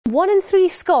1 in 3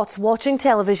 Scots watching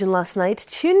television last night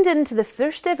tuned in to the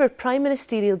first ever Prime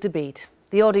Ministerial debate.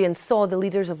 The audience saw the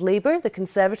leaders of Labour, the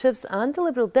Conservatives and the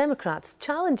Liberal Democrats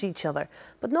challenge each other,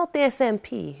 but not the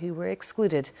SNP, who were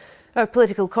excluded. Our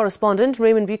political correspondent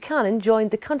Raymond Buchanan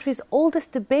joined the country's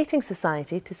oldest debating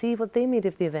society to see what they made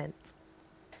of the event.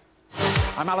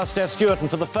 I'm Alastair Stewart, and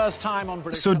for the first time on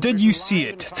British... So did you see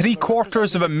it?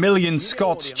 750,000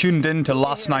 Scots tuned in to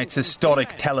last night's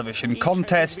historic television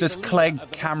contest as Clegg,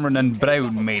 Cameron and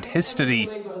Brown made history.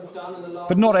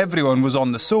 But not everyone was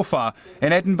on the sofa.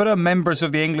 In Edinburgh, members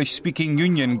of the English-speaking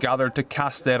union gathered to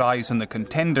cast their eyes on the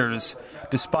contenders.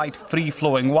 Despite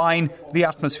free-flowing wine, the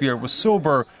atmosphere was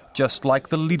sober, just like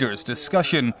the leaders'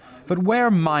 discussion. But where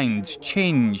minds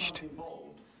changed?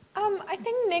 I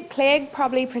think Nick Clegg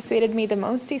probably persuaded me the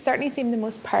most. He certainly seemed the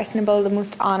most personable, the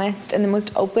most honest and the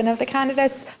most open of the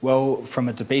candidates. Well, from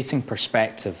a debating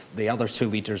perspective, the other two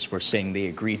leaders were saying they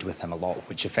agreed with him a lot,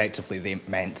 which effectively they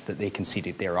meant that they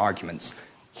conceded their arguments.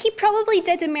 He probably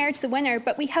did emerge the winner,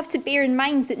 but we have to bear in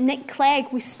mind that Nick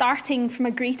Clegg was starting from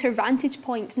a greater vantage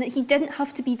point and that he didn't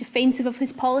have to be defensive of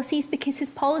his policies because his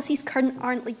policies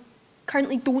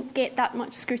currently don't get that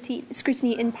much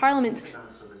scrutiny in Parliament.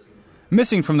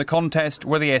 Missing from the contest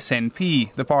were the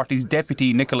SNP. The party's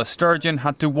deputy, Nicola Sturgeon,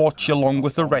 had to watch along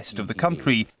with the rest of the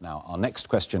country. Now, our next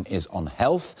question is on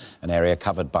health, an area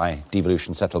covered by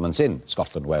devolution settlements in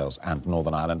Scotland, Wales and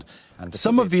Northern Ireland.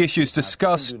 Some of the issues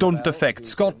discussed don't affect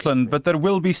Scotland, but there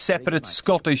will be separate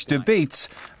Scottish debates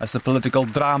as the political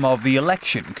drama of the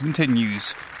election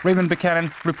continues. Raymond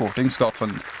Buchanan, reporting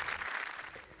Scotland.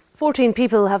 14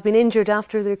 people have been injured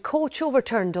after their coach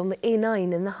overturned on the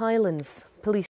A9 in the Highlands.